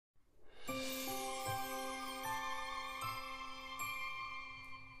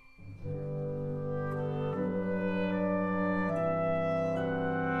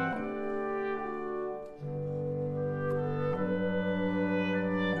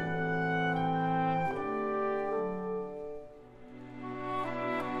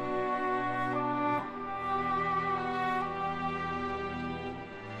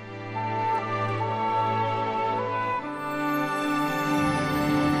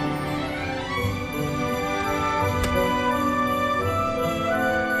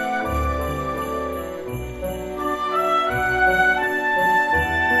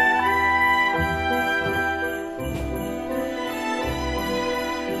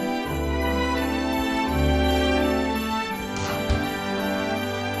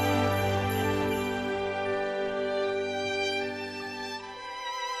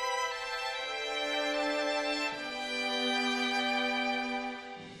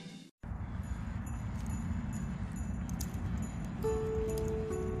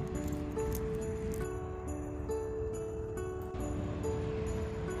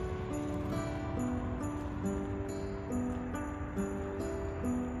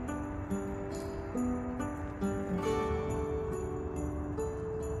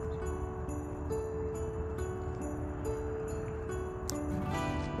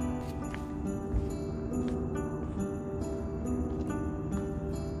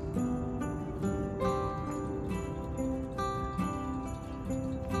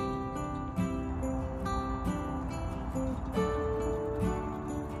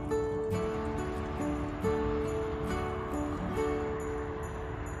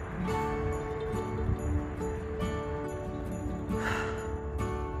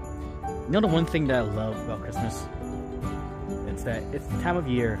You know the one thing that I love about Christmas? It's that it's the time of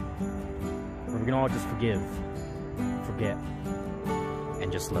year where we can all just forgive, forget, and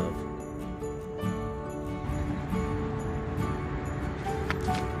just love.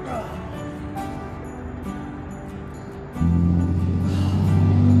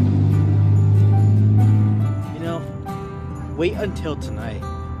 You know, wait until tonight.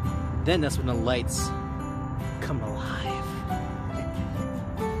 Then that's when the lights come alive.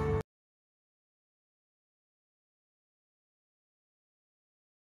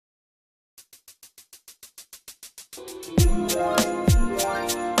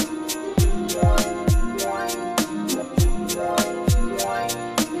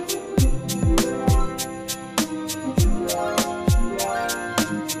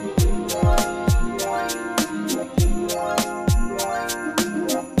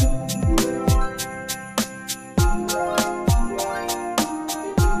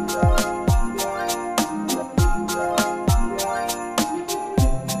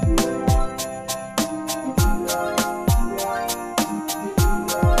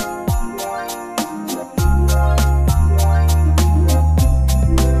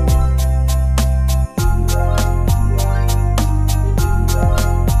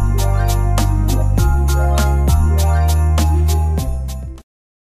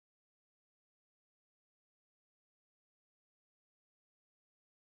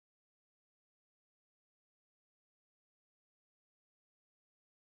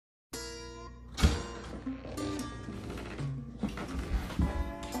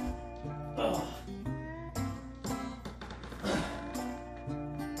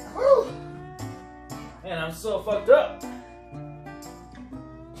 Man, I'm so fucked up.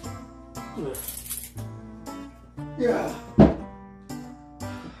 Yeah.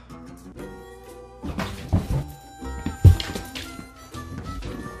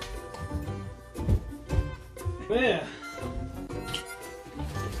 Man.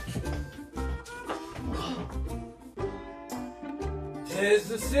 Tis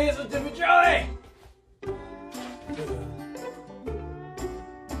the season to be jolly.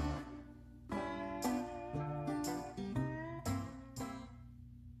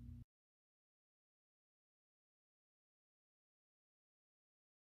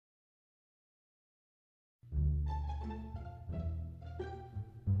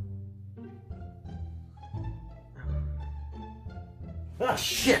 Ah,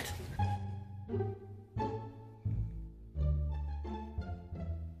 shit!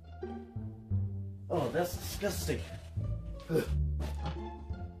 Oh, that's disgusting. Ugh.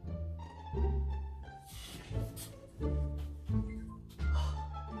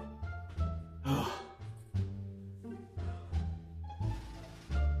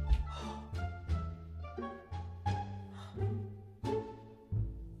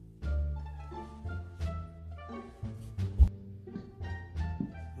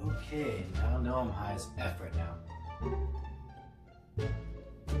 Okay, now I know I'm high as F right now.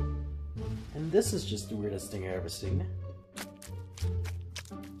 And this is just the weirdest thing I've ever seen.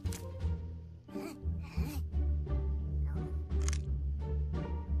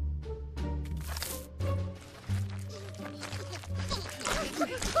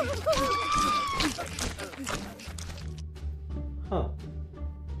 Huh.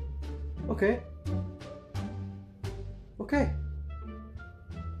 Okay. Okay.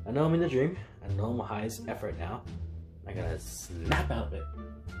 I know I'm in a dream. I know I'm high as F right now. I gotta snap out of it.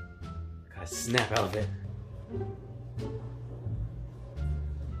 Gotta snap out of it.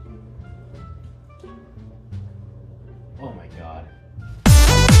 Oh my god.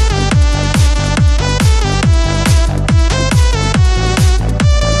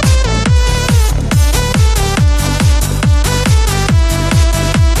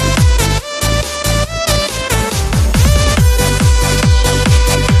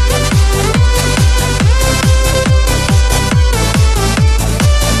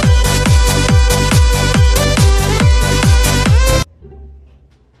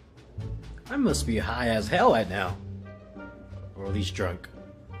 I must be high as hell right now. Or at least drunk.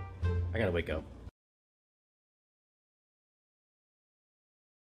 I gotta wake up.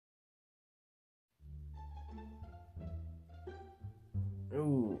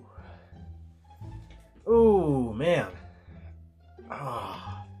 Ooh. Ooh, man.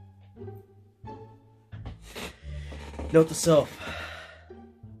 Ah. Note to self.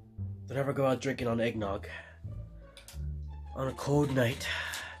 Don't ever go out drinking on eggnog. On a cold night.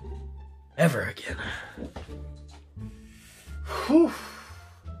 Ever again. Whew.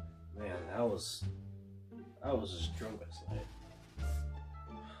 Man, I was just drunk last night.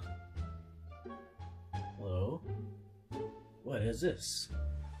 Hello? What is this?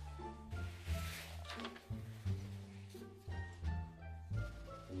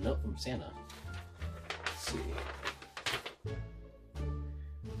 note from Santa. Let's see.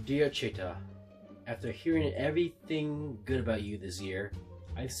 Dear Cheta, after hearing everything good about you this year,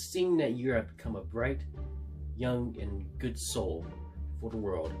 I've seen that you have become a bright, young, and good soul for the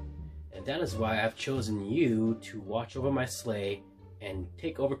world. And that is why I've chosen you to watch over my sleigh and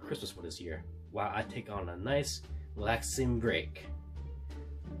take over Christmas for this year, while I take on a nice, relaxing break.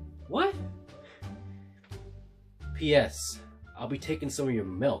 What? P.S. I'll be taking some of your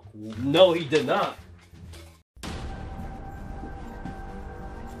milk. No, he did not.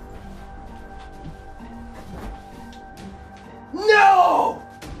 No!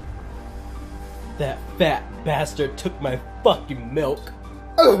 That fat bastard took my fucking milk.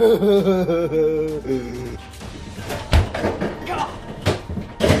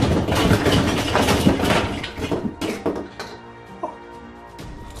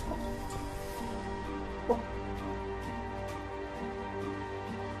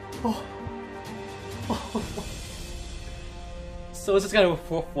 So is this kind of a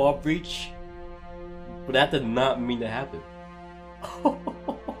fourth wall breach? But that did not mean to happen.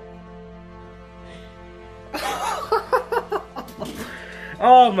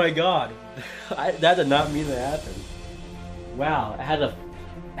 Oh my god. That did not mean to happen. Wow, I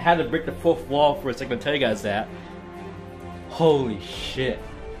had to break the fourth wall for a second to tell you guys that. Holy shit.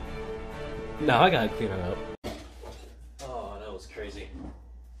 Now I gotta clean it up. Oh, that was crazy.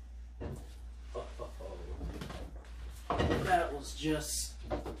 That was just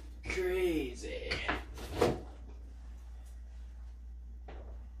crazy.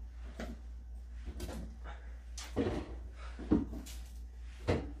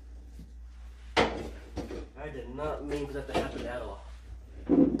 I did not mean for that to happen at all.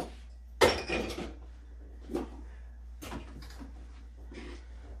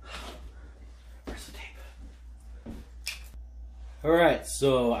 Where's the tape? Alright,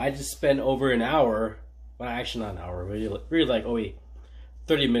 so I just spent over an hour, well actually not an hour, really like,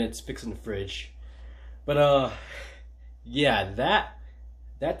 30 minutes fixing the fridge. But yeah,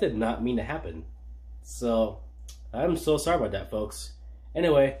 that did not mean to happen. So, I'm so sorry about that, folks.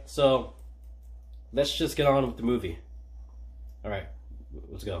 Anyway, so let's just get on with the movie. Alright,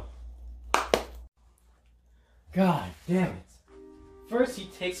 let's go. God damn it. First he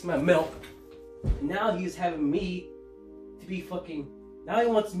takes my milk, now he's having me to be fucking... Now he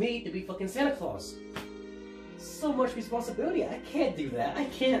wants me to be fucking Santa Claus. So much responsibility, I can't do that, I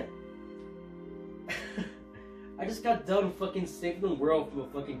can't... I just got done fucking saving the world from a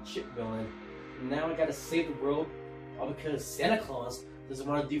fucking chip villain. And now I gotta save the world all because Santa Claus doesn't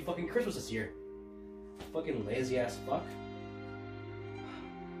want to do fucking Christmas this year. Fucking lazy ass fuck.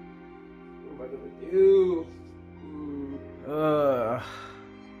 What am I gonna do?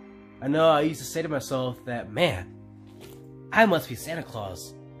 I know I used to say to myself that, man, I must be Santa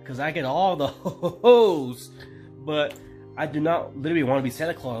Claus because I get all the ho-hos. But I do not literally want to be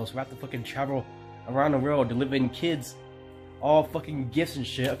Santa Claus. We have to fucking travel around the world delivering kids all fucking gifts and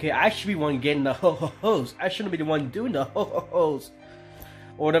shit. Okay, I should be one getting the ho-ho-hos. I shouldn't be the one doing the ho-ho-hos.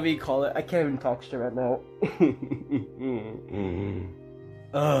 Or whatever you call it. I can't even talk shit right now. What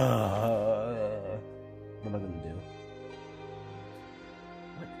am I gonna do?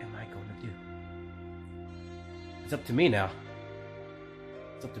 What am I gonna do? It's up to me now.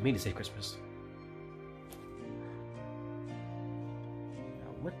 It's up to me to save Christmas.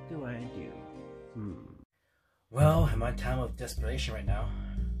 Now, what do I do? Well, in my time of desperation right now,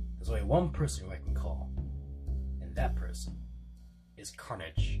 there's only one person who I can call. And that person is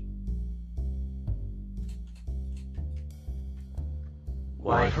Carnage.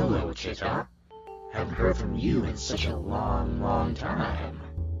 Why, hello, Cheta. Haven't heard from you in such a long time.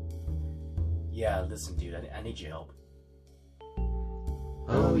 Yeah, listen, dude, I need your help.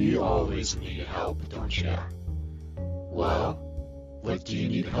 Oh, you always need help, don't you? Well, what do you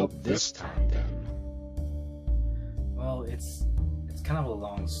need help this time, then? Well, it's kind of a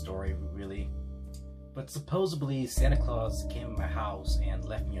long story, really. But supposedly, Santa Claus came to my house and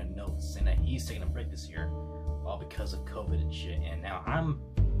left me a note saying that he's taking a break this year, all because of COVID and shit. And now I'm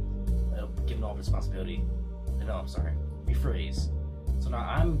given all the responsibility. No, I'm sorry, rephrase. So now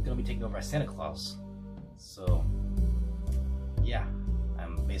I'm gonna be taking over as Santa Claus. So, yeah,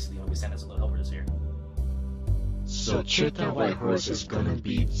 I'm basically gonna be Santa's little helper this year. So Cheta Whitehorse is gonna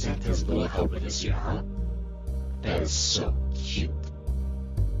be Santa's little helper this year, huh? That is so cute.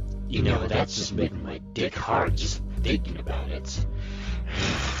 You know, that's just making my dick hard just thinking about it.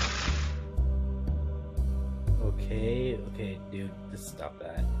 Okay, dude, just stop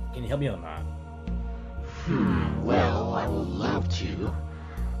that. Can you help me or not? Well, I would love to,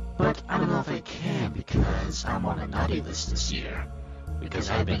 but I don't know if I can because I'm on a naughty list this year. because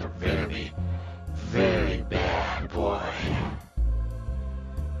I've been a very, very bad boy.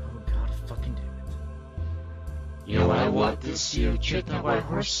 Oh god, fucking damn it. You know what I want this year, Cheetah White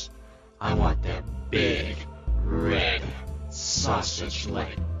Horse? I want that big, red,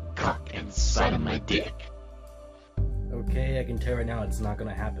 sausage-like cock inside of my dick. Okay, I can tell right now it's not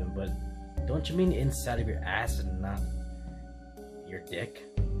gonna happen, but don't you mean inside of your ass and not your dick?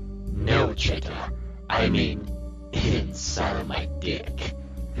 No, Cheetah. I mean, inside of my dick.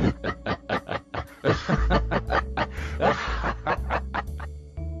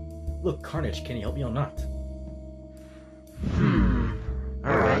 Look, Carnage, can you help me or not?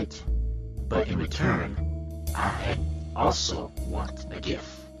 Alright. But in return, I also want a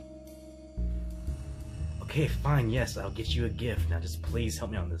gift. Okay, fine, yes, I'll get you a gift. Now just please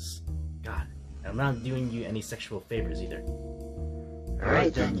help me on this. God, I'm not doing you any sexual favors either.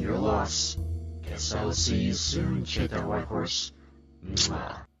 Alright then, your loss. Guess I will see you soon, Cheetah White Horse.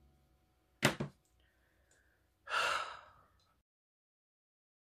 Mwah.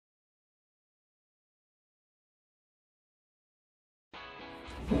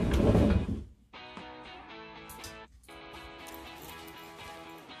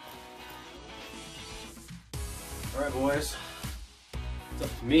 Alright, boys. It's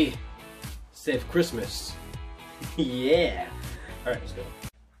up to me. Save Christmas. Yeah! Alright, let's go.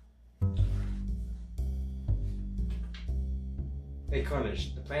 Hey,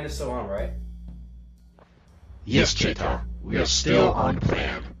 Carnage, the plan is still on, right? Yes, Cheetah, we are still on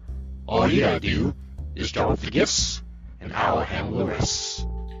plan. All you gotta do is drop off the gifts, and I'll handle the rest.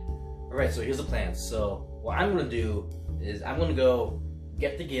 Alright, so here's the plan. So, what I'm gonna do is I'm gonna go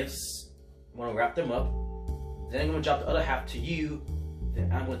get the gifts, I'm gonna wrap them up, then I'm gonna drop the other half to you, then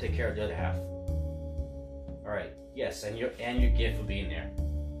I'm gonna take care of the other half. Alright, yes, and your gift will be in there.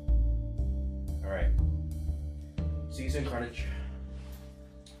 Alright. See you soon, Carnage.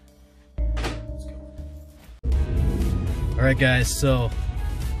 Let's go. Alright guys, so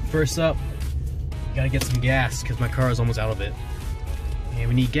first up, gotta get some gas because my car is almost out of it. And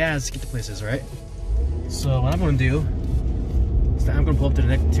we need gas to get to places, right? So what I'm gonna do is I'm gonna pull up to the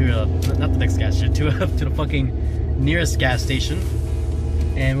next, not the next gas station, to the fucking nearest gas station,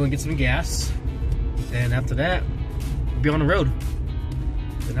 and we're gonna get some gas. And after that, we'll be on the road.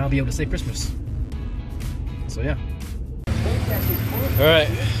 Then I'll be able to save Christmas. So yeah. All right,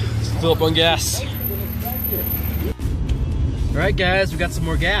 let's fill up on gas. All right, guys, we got some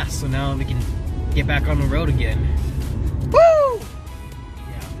more gas, so now we can get back on the road again. Woo!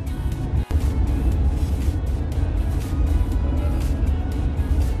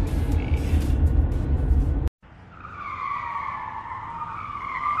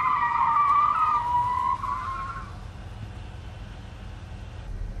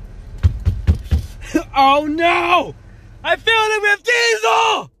 Oh no! I filled it with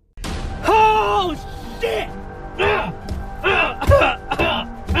diesel! Oh shit!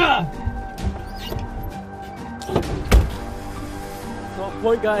 So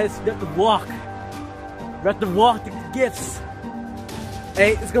point, guys, we have to walk. We have to walk to get the gifts.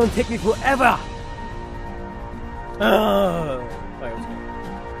 Hey, it's gonna take me forever. Alright, let's go.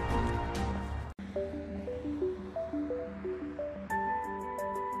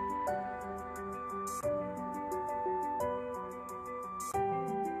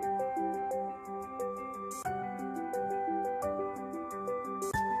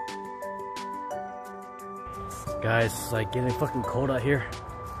 Guys, it's like getting fucking cold out here.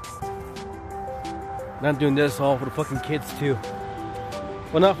 Not doing this all for the fucking kids too.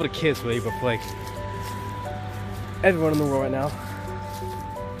 Well, not for the kids really, but for like everyone in the world right now.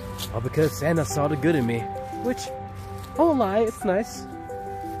 All because Santa saw the good in me. Which, I won't lie, it's nice.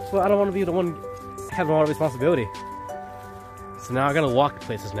 But I don't want to be the one having all the responsibility. So now I gotta walk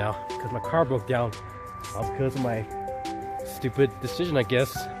places now because my car broke down. All because of my stupid decision, I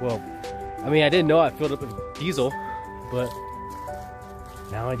guess. Well, I mean, I didn't know I filled up with diesel, but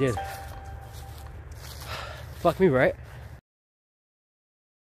now I did. Fuck me, right?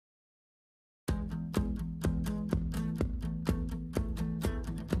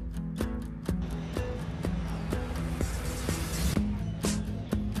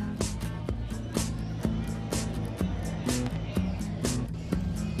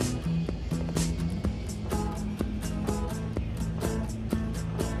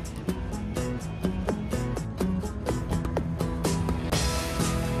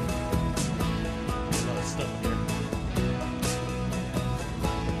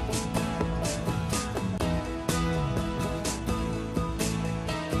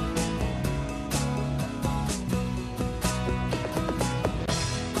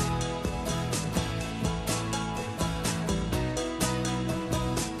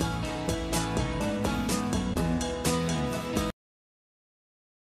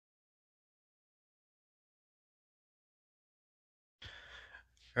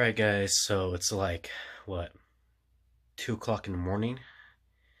 Alright guys, so it's like, what, 2 o'clock in the morning,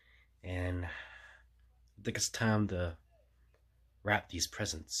 and I think it's time to wrap these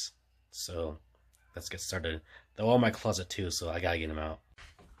presents. So, let's get started. They're all in my closet too, so I gotta get them out.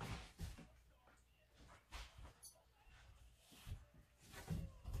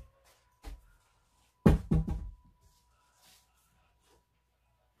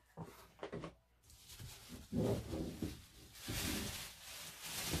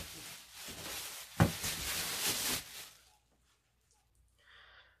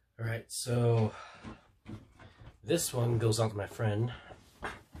 Alright, so this one goes out to my friend.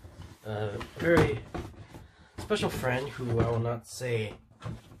 A very special friend who I will not say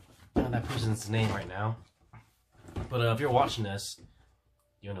that person's name right now. But if you're watching this,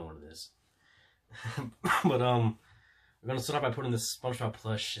 you know what it is. But we're gonna start off by putting this SpongeBob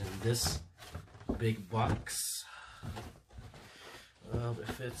plush in this big box. Well,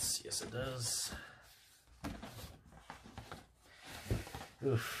 it fits. Yes, it does.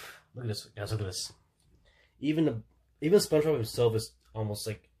 Oof! Look at this, guys. Look at this. Even SpongeBob himself is almost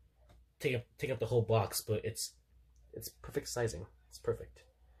like take up the whole box, but it's perfect sizing. It's perfect.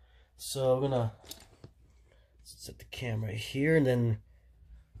 So I'm gonna set the camera here, and then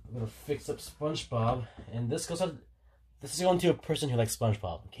I'm gonna fix up SpongeBob. And this goes out. This is going to a person who likes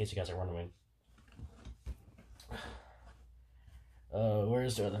SpongeBob, in case you guys are wondering.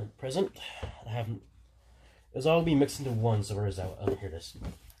 Where's the other present? I haven't. It's all gonna be mixed into one. So where is that? Oh, here it is.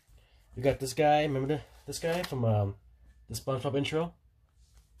 We got this guy. Remember this guy from the SpongeBob intro?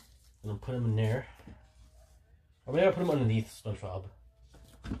 I'm gonna put him in there. Or maybe I'll put him underneath SpongeBob.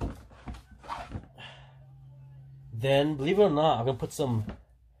 Then, believe it or not, I'm gonna put some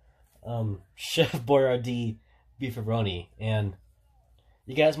Chef Boyardee beefaroni, and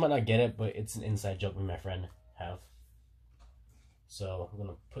you guys might not get it, but it's an inside joke me and my friend have. So I'm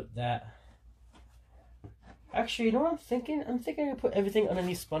gonna put that. Actually, you know what I'm thinking? I'm thinking I'm gonna put everything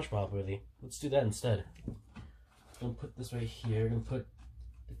underneath SpongeBob. Really, let's do that instead. I'm gonna put this right here. I'm gonna put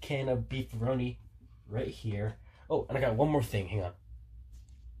the can of beefaroni right here. Oh, and I got one more thing. Hang on.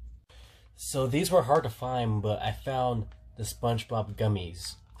 So these were hard to find, but I found the SpongeBob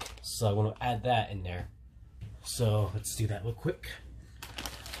gummies. So I'm gonna add that in there. So let's do that real quick.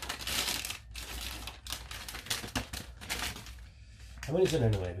 How many is it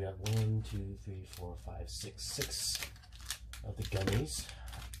anyway? We got 1, 2, 3, 4, 5, 6 of the gummies.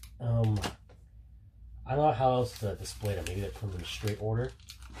 I don't know how else to display them. Maybe they put them in straight order.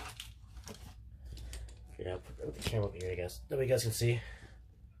 Yeah, I'll put the camera up here, I guess. That way you guys can see.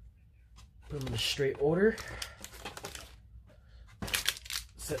 Put them in straight order.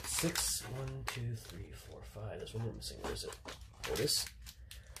 Set 6. 1, 2, 3, 4, 5. There's one more missing. Where is it? There it is.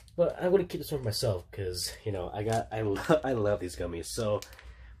 But I want to keep this one for myself because, you know, I love these gummies. So,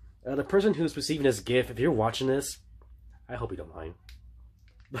 the person who's receiving this gift, if you're watching this, I hope you don't mind.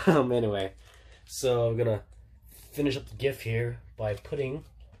 Anyway, so I'm gonna finish up the gift here by putting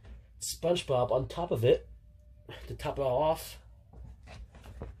SpongeBob on top of it to top it all off.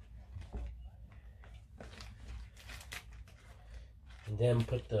 And then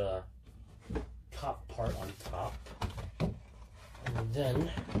put the top part on top. And then,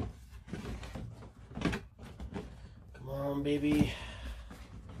 come on, baby.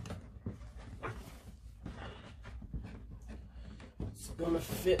 It's gonna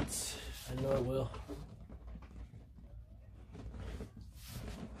fit. I know it will.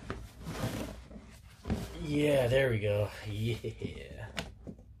 Yeah, there we go. Yeah.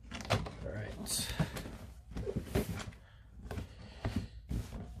 Alright.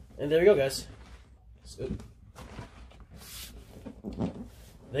 And there we go, guys. So,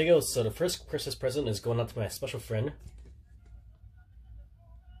 there you go. So the first Christmas present is going out to my special friend.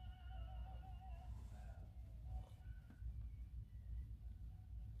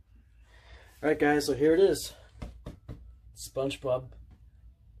 Alright guys, so here it is. SpongeBob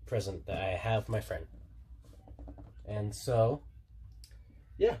present that I have for my friend. And so,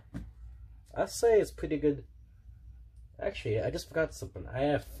 yeah. I'd say it's pretty good. Actually, I just forgot something. I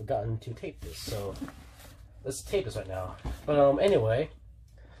have forgotten to tape this, so let's tape this right now. But anyway,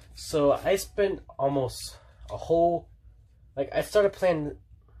 so I spent almost a whole, like, I started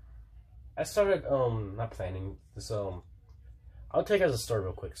not planning this. I'll tell you guys a story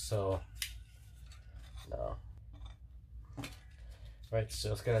real quick. So, no. Right,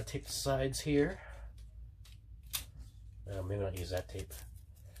 so it's gotta tape the sides here. Maybe not use that tape.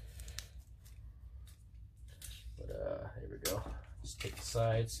 But here we go. Just take the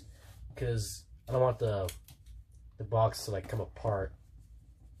sides because I don't want the box to like come apart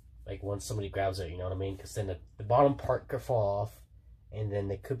like once somebody grabs it, you know what I mean? Because then the bottom part could fall off and then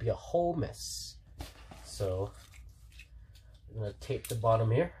it could be a whole mess. So I'm gonna tape the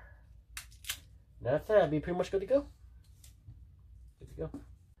bottom here. Now after that, I'll be pretty much good to go. Good to go.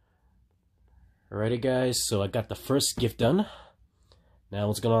 Alrighty guys, so I got the first gift done. Now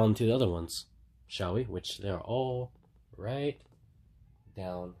let's go on to the other ones, shall we? Which they're all right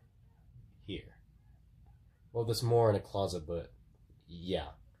down here. Well, there's more in the closet, but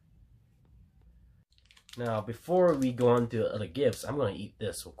yeah. Now, before we go on to other gifts, I'm gonna eat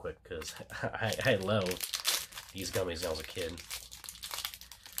this real quick because I love these gummies when I was a kid.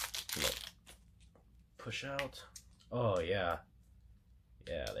 Push out. Oh yeah,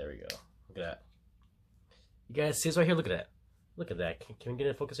 yeah. There we go. Look at that. You guys see this right here? Look at that. Look at that. Can we get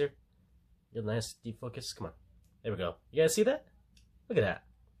in focus here? Get a nice deep focus. Come on. There we go. You guys see that? Look at that.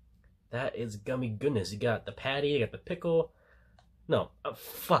 That is gummy goodness. You got the patty. You got the pickle. No,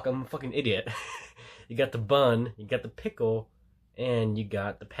 fuck. I'm a fucking idiot. You got the bun, you got the pickle, and you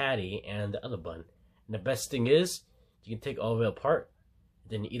got the patty and the other bun. And the best thing is, you can take all of it apart,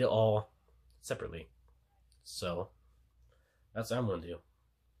 then you eat it all separately. So, that's what I'm going to do.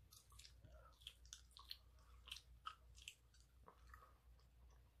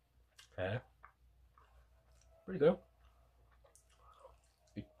 Okay. Pretty good.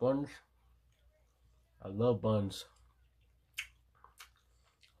 Big buns. I love buns.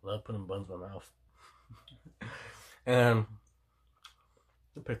 Love putting buns in my mouth. And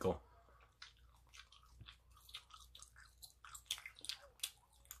the pickle.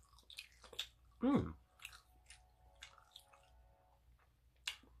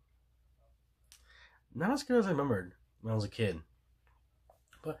 Not as good as I remembered when I was a kid.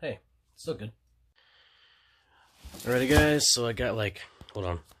 But hey, still good. Alrighty guys, so I got like, hold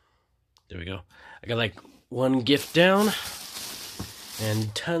on. There we go. I got like one gift down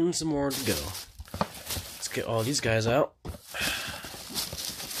and tons more to go. Let's get all these guys out.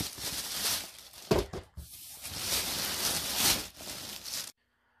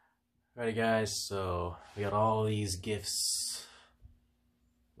 Alrighty guys, so we got all these gifts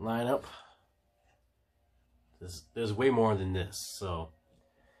lined up. There's way more than this, so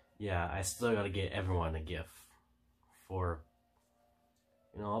yeah, I still gotta get everyone a gift for,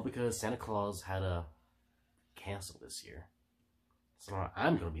 you know, all because Santa Claus had to cancel this year. So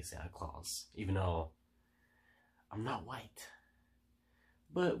I'm gonna be Santa Claus, even though I'm not white.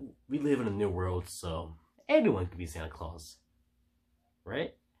 But we live in a new world, so anyone can be Santa Claus,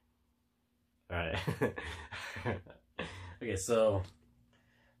 right? Alright. Okay, so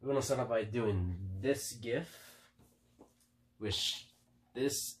we're gonna start off by doing this gift, which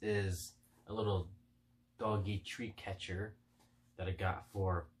this is a little doggy treat catcher that I got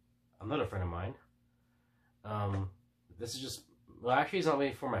for another friend of mine. This is just, well, actually it's not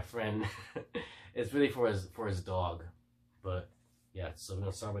really for my friend. It's really for his dog. But yeah, so we're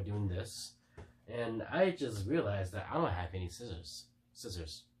gonna start by doing this. And I just realized that I don't have any scissors.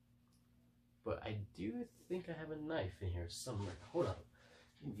 But I do think I have a knife in here somewhere. Hold on.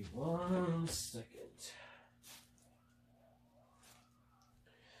 Give me 1 second.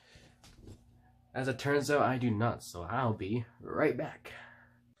 As it turns out, I do not, so I'll be right back.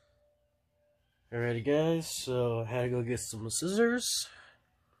 Alrighty guys, so I had to go get some scissors.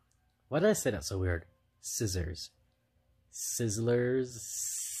 Why did I say that so weird? Scissors. Sizzlers.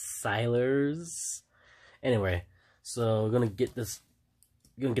 Silers. Anyway, so we're gonna get this.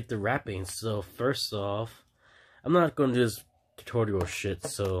 We're gonna get the wrapping. So first off, I'm not gonna do this tutorial shit,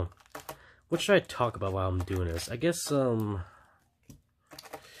 so what should I talk about while I'm doing this? I guess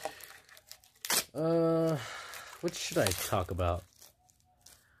what should I talk about?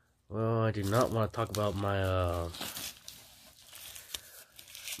 Well, I do not want to talk about my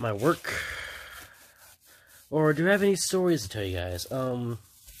my work. Or do I have any stories to tell you guys? Have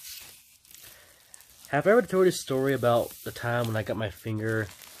I ever told a story about the time when I got my finger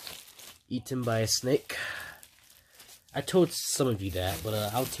eaten by a snake? I told some of you that, but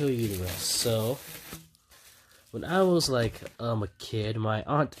I'll tell you the rest. So, when I was like a kid, my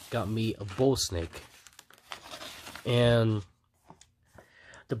aunt got me a bull snake. And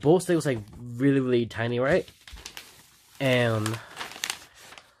the bull snake was like really, really tiny, right? And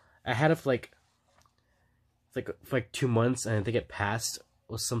I had it for like 2 months, and I think it passed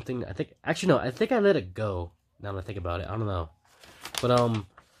or something. I think, actually no, I think I let it go, now that I think about it. I don't know. But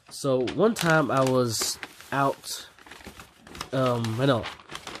so one time I was out, I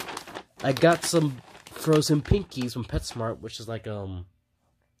got some frozen pinkies from PetSmart, which is like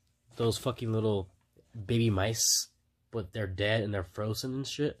those fucking little baby mice, but they're dead and they're frozen and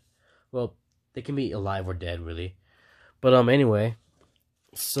shit. Well, they can be alive or dead, really. But anyway,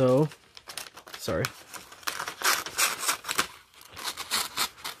 so sorry.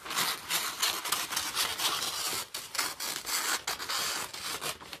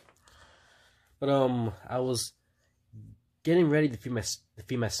 But I was getting ready to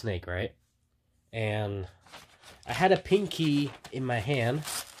feed my snake, right? And I had a pinky in my hand.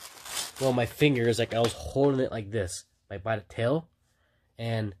 Well, my fingers, like I was holding it like this, like by the tail,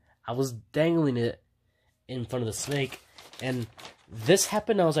 and I was dangling it in front of the snake. And this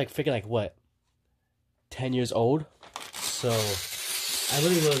happened. I was like freaking like what, 10 years old. So I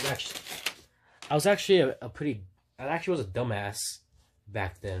really was actually. I was actually I actually was a dumbass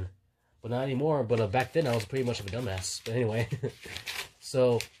back then, but not anymore. But back then I was pretty much of a dumbass. But anyway,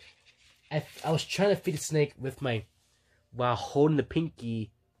 so I was trying to feed the snake while holding the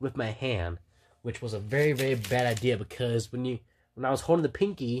pinky with my hand, which was a very, very bad idea because when I was holding the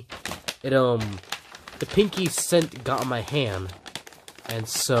pinky, the pinky scent got on my hand, and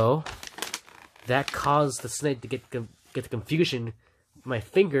so that caused the snake to get the confusion, my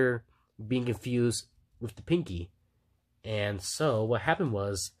finger being confused with the pinky. And so what happened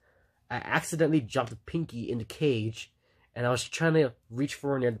was I accidentally dropped the pinky in the cage, and I was trying to reach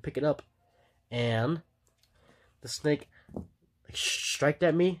forward there to pick it up, and the snake like striked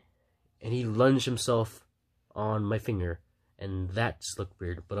at me, and he lunged himself on my finger, and that just looked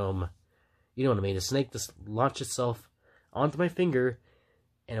weird. But you know what I mean. The snake just launched itself onto my finger,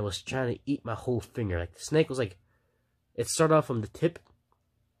 and it was trying to eat my whole finger. Like the snake was like, it started off from the tip.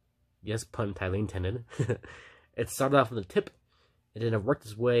 Yes, pun entirely intended. It started off from the tip, and then it worked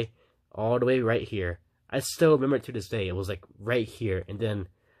its way all the way right here. I still remember it to this day. It was like right here, and then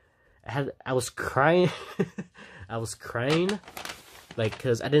I was crying. I was crying, like,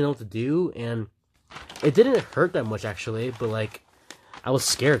 because I didn't know what to do, and it didn't hurt that much actually, but like I was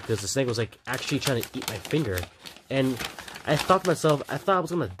scared because the snake was like actually trying to eat my finger, and I thought to myself, I thought I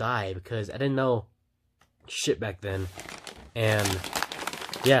was gonna die because I didn't know shit back then, and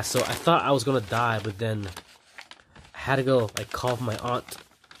yeah, so I thought I was gonna die, but then I had to go like call my aunt,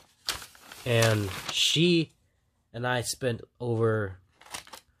 and she and I spent over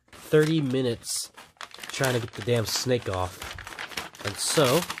 30 minutes trying to get the damn snake off. And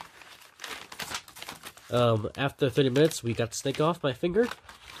so after 30 minutes we got the snake off my finger,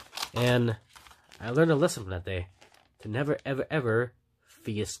 and I learned a lesson from that day to never ever ever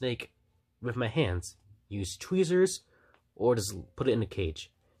feed a snake with my hands. Use tweezers or just put it in a cage.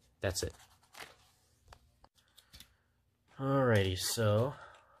 That's it. Alrighty, so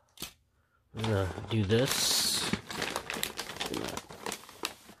I'm gonna do this.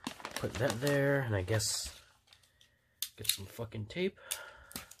 Put that there, and I guess get some fucking tape.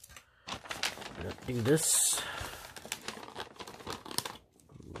 I'm gonna do this.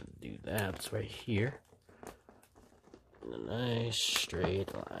 I'm gonna do that right here. A nice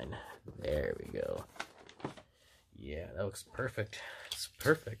straight line. There we go. Yeah, that looks perfect. It's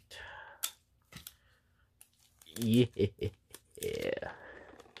perfect. Yeah.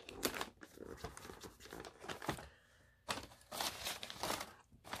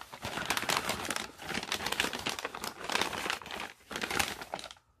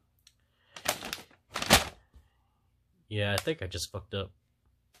 Yeah, I think I just fucked up.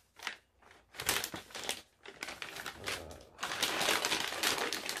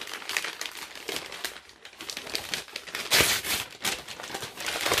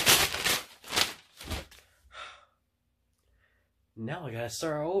 Now I gotta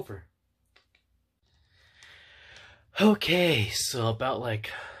start over. Okay, so about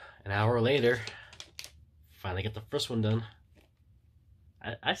like an hour later, finally got the first one done.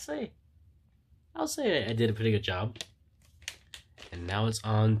 I'll say I did a pretty good job. And now it's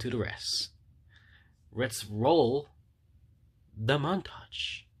on to the rest. Let's roll the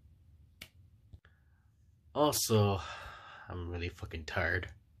montage. Also, I'm really fucking tired.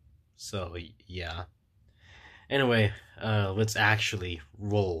 So, yeah. Anyway, let's actually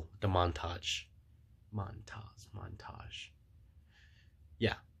roll the montage. Montage.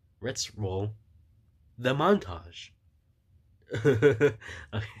 Yeah, let's roll the montage.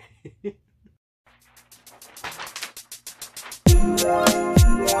 Okay.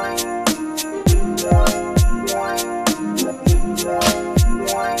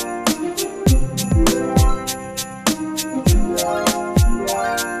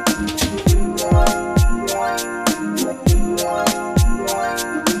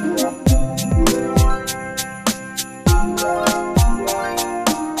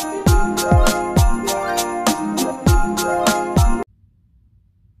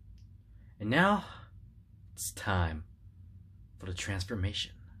 And now it's time for the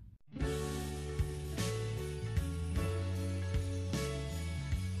transformation.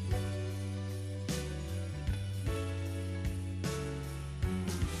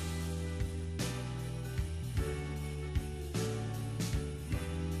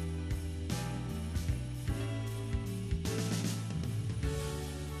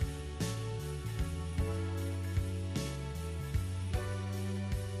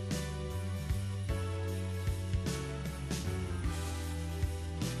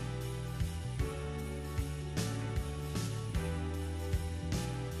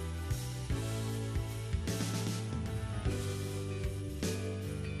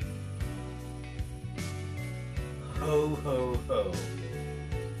 ho, ho.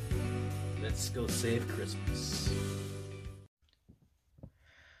 Let's go save Christmas.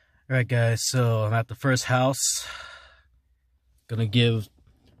 Alright guys, so I'm at the first house. Gonna give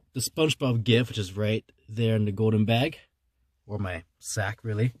the SpongeBob gift, which is right there in the golden bag. Or my sack,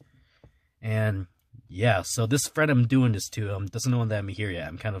 really. And yeah, so this friend I'm doing this to doesn't know that I'm here yet.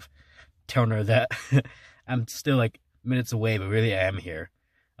 I'm kind of telling her that I'm still like minutes away, but really I am here.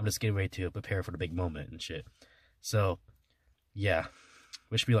 I'm just getting ready to prepare for the big moment and shit. So, yeah.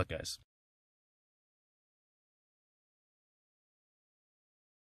 Wish me luck, guys.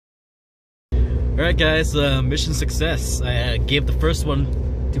 Alright guys, mission success. I gave the first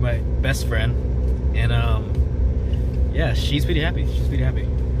one to my best friend. And yeah, she's pretty happy. She's pretty happy.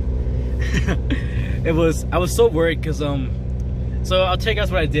 I was so worried because so I'll tell you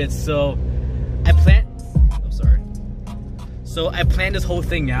guys what I did. So I planned this whole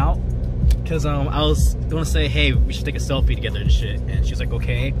thing out because I was gonna say, hey, we should take a selfie together and shit, and she's like,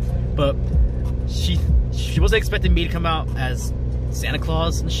 okay, but she wasn't expecting me to come out as Santa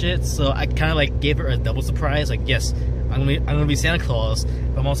Claus and shit, so I kind of like gave her a double surprise. Like, yes, I'm gonna be Santa Claus,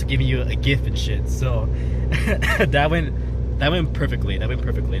 but I'm also giving you a gift and shit. So that went perfectly. That went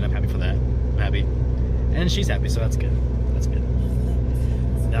perfectly, and I'm happy for that. I'm happy, and she's happy, so that's good. That's good.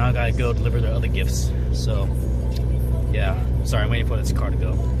 Now I gotta go deliver the other gifts. So yeah, sorry, I'm waiting for this car to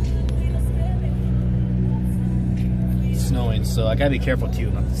go. It's snowing, so I gotta be careful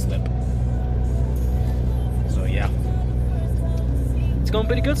too, not to slip. So yeah. It's going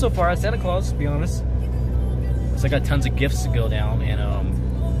pretty good so far at Santa Claus, to be honest. So I got tons of gifts to go down, and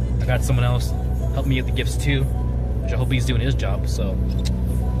I got someone else help me get the gifts too, which I hope he's doing his job. So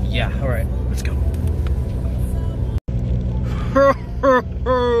yeah, all right, let's go.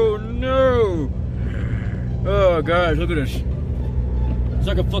 Oh no! Oh guys, look at this. It's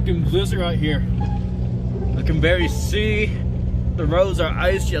like a fucking blizzard out here. I can barely see. The roads are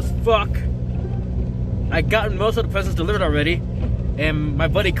icy as fuck. I got most of the presents delivered already. And my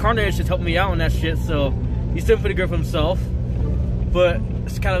buddy Carnage just helped me out on that shit, so he's doing pretty good for himself. But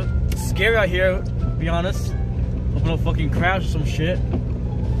it's kind of scary out here, to be honest. Hoping I'll fucking crash or some shit.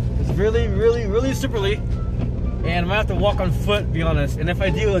 It's really, really, really superly. And I'm gonna have to walk on foot, to be honest. And if I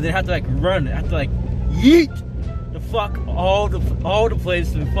do, then I have to like run. I have to like yeet the fuck all the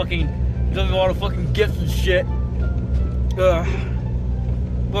place and fucking deliver all the fucking gifts and shit. Well,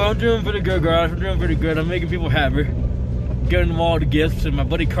 I'm doing pretty good, guys. I'm doing pretty good. I'm making people happy. Getting them all the gifts, and my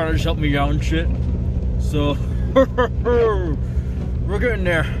buddy Carnage helped me out and shit. So we're getting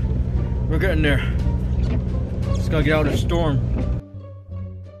there. We're getting there. Just gotta get out of the storm.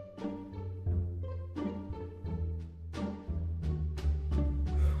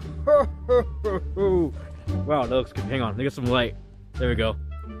 Wow, that looks good. Hang on, let me get some light. There we go.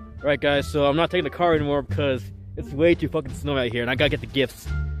 Alright guys, so I'm not taking the car anymore because it's way too fucking snowy out here, and I gotta get the gifts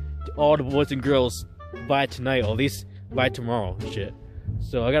to all the boys and girls by tonight, or at least by tomorrow and shit.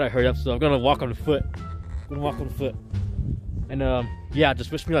 So I gotta hurry up, so I'm gonna walk on foot. And yeah, just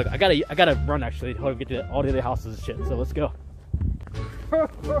wish me luck. I gotta run actually to get to all the other houses and shit. So let's go.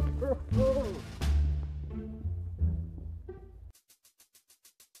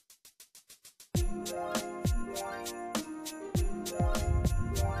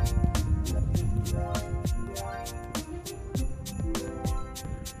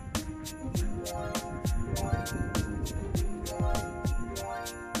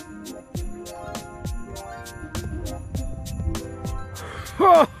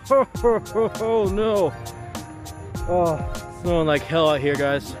 Oh no! Oh, it's snowing like hell out here,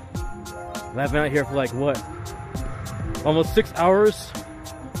 guys. I've been out here for like what? Almost 6 hours.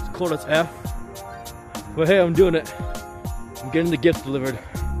 It's cold as F. But hey, I'm doing it. I'm getting the gifts delivered.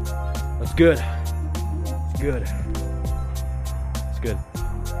 That's good. It's good. It's good.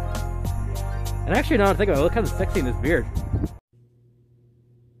 And actually, now I think about it, I look kind of sexy in this beard.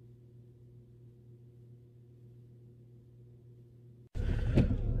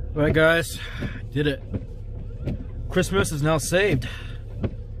 Alright guys, did it. Christmas is now saved.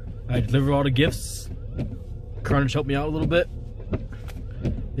 I delivered all the gifts. Carnage helped me out a little bit.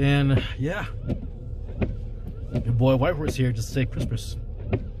 And yeah, your boy Whitehorse here just to say Christmas.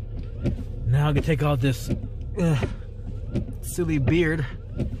 Now I can take off this silly beard,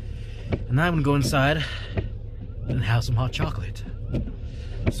 and now I'm gonna go inside and have some hot chocolate.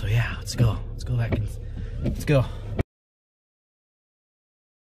 So yeah, let's go. Let's go back and let's go.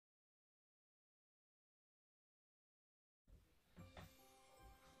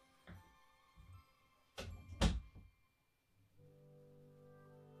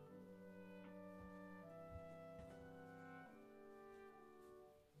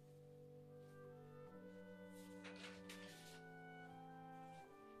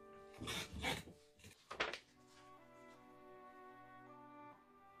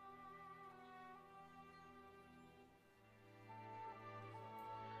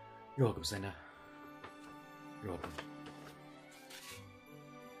 You're welcome, Santa. You're welcome.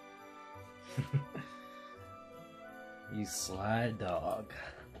 You sly dog.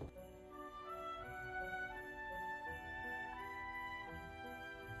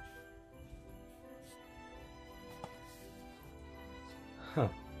 Huh.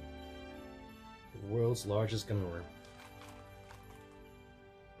 The world's largest gun room.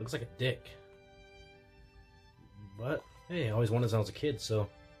 Looks like a dick. But, hey, I always wanted this when I was a kid, so...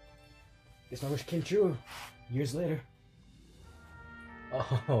 guess my wish came true. Years later.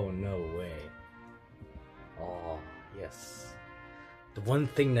 Oh, no way. Oh, yes. The one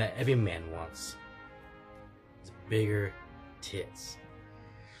thing that every man wants is bigger tits.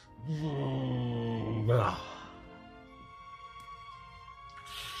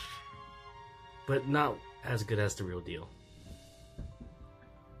 But not as good as the real deal.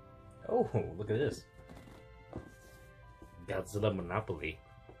 Oh, look at this. Godzilla Monopoly.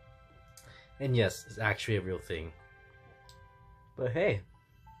 And yes, it's actually a real thing. But hey,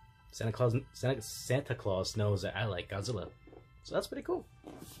 Santa Claus knows that I like Godzilla. So that's pretty cool.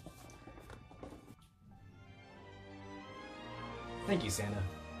 Thank you, Santa.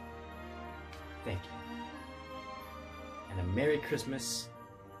 Thank you. And a Merry Christmas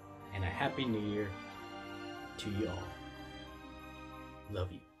and a Happy New Year to you all.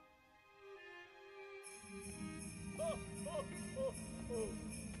 Love you.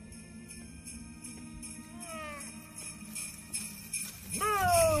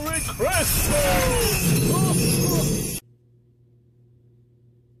 Merry Christmas!